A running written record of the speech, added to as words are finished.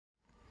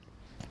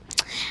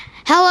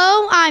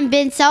Hello, I'm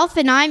Ben Self,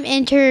 and I'm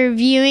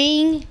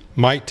interviewing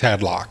Mike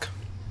Tadlock.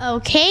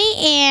 Okay,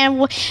 and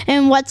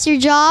what's your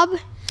job?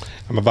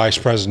 I'm a vice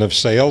president of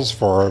sales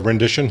for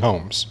Rendition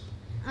Homes.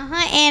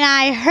 And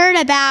I heard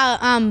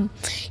about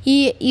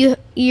you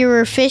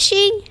were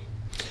fishing,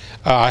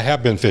 I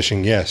have been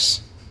fishing,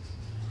 yes.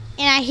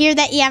 and I hear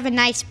that you have a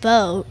nice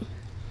boat.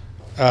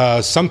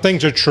 Some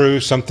things are true,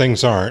 some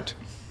things aren't.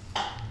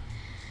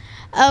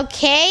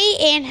 Okay,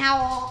 and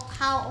how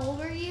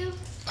old are you?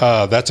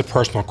 That's a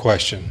personal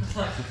question.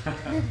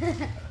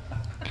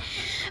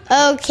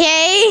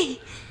 Okay,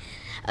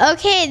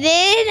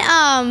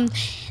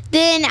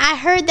 then I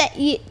heard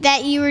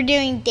that you were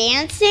doing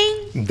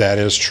dancing, That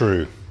is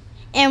true.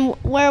 and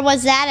where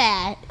was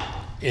that at?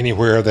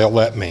 Anywhere they'll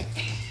let me.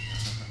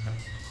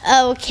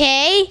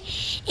 Okay,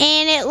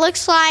 and it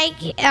looks like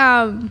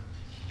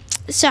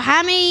so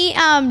how many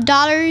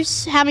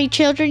daughters, how many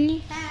children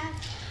you have?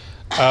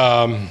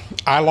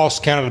 I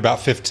lost count at about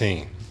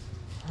 15.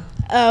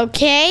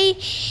 Okay,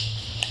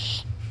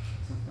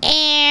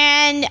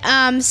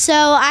 and so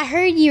I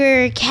heard you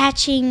were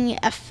catching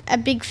a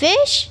big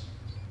fish.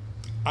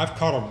 I've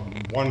caught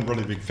one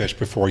really big fish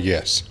before,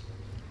 yes.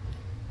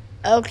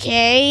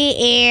 Okay,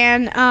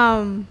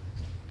 and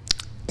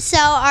so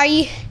how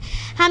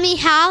many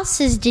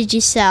houses did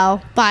you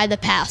sell by the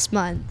past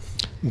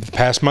month? The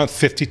past month,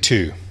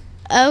 52.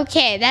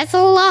 Okay, that's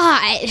a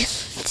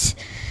lot.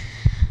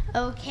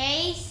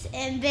 Okay,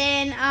 and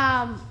then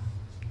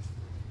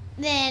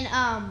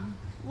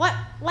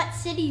what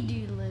city do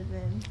you live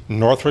in?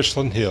 North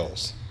Richland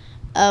Hills.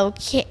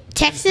 Okay,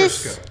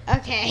 Texas. Frisco.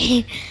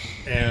 Okay,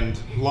 And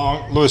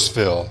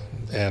Louisville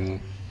and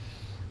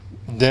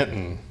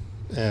Denton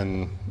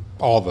and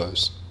all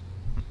those.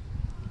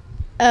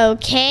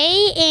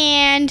 okay,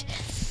 and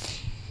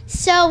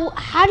so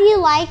how do you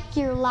like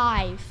your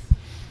life?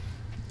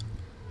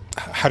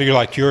 How do you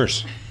like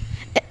yours?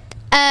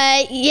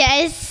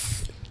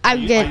 Yes,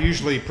 I'm good. I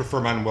usually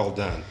prefer mine well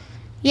done.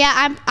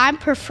 Yeah, I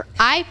prefer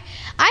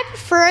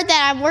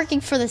that I'm working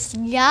for this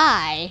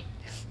guy.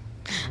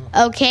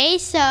 Okay,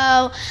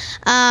 so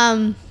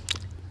then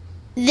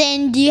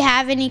do you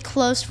have any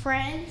close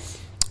friends?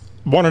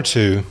 One or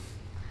two.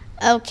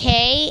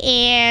 Okay,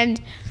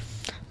 and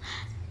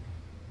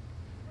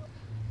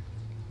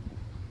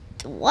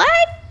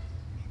what?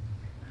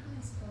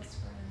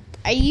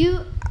 Are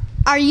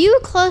you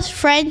a close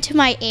friend to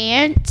my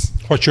aunt,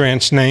 What's your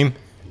aunt's name?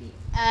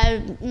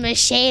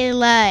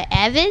 Michelle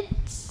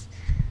Evans?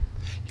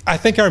 I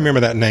think I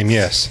remember that name,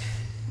 yes.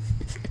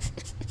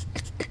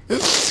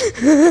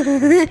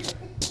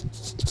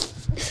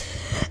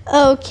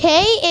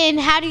 Okay, and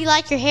how do you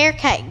like your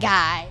haircut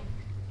guy?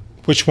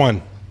 Which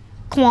one?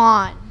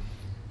 Quan.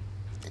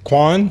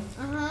 Quan?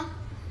 Uh-huh.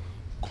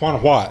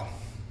 Quan what?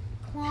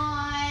 Quan.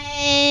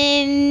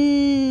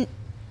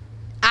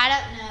 I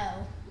don't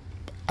know.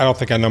 I don't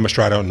think I know Mr.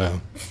 I don't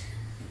know.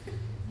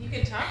 You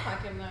can talk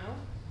like him, though.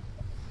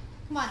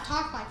 Come on,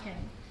 talk like him.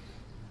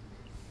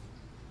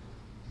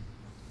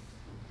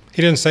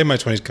 He didn't say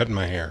much when he's cutting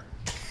my hair.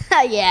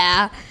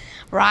 Yeah,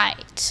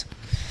 right.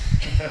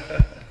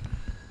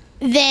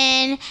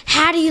 Then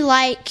how do you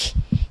like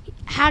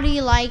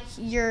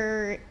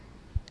your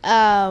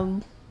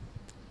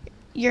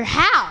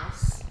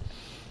house?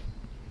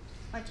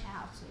 Which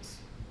houses?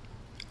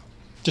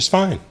 Just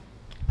fine.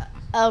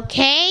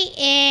 Okay,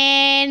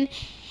 and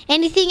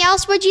anything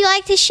else would you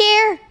like to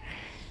share?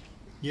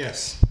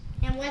 Yes.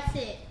 And what's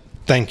it?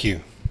 Thank you.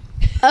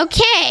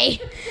 Okay,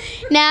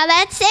 now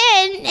that's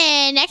it.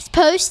 And next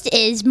post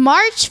is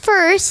March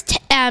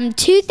 1st,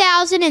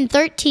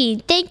 2013.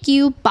 Thank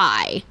you.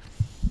 Bye.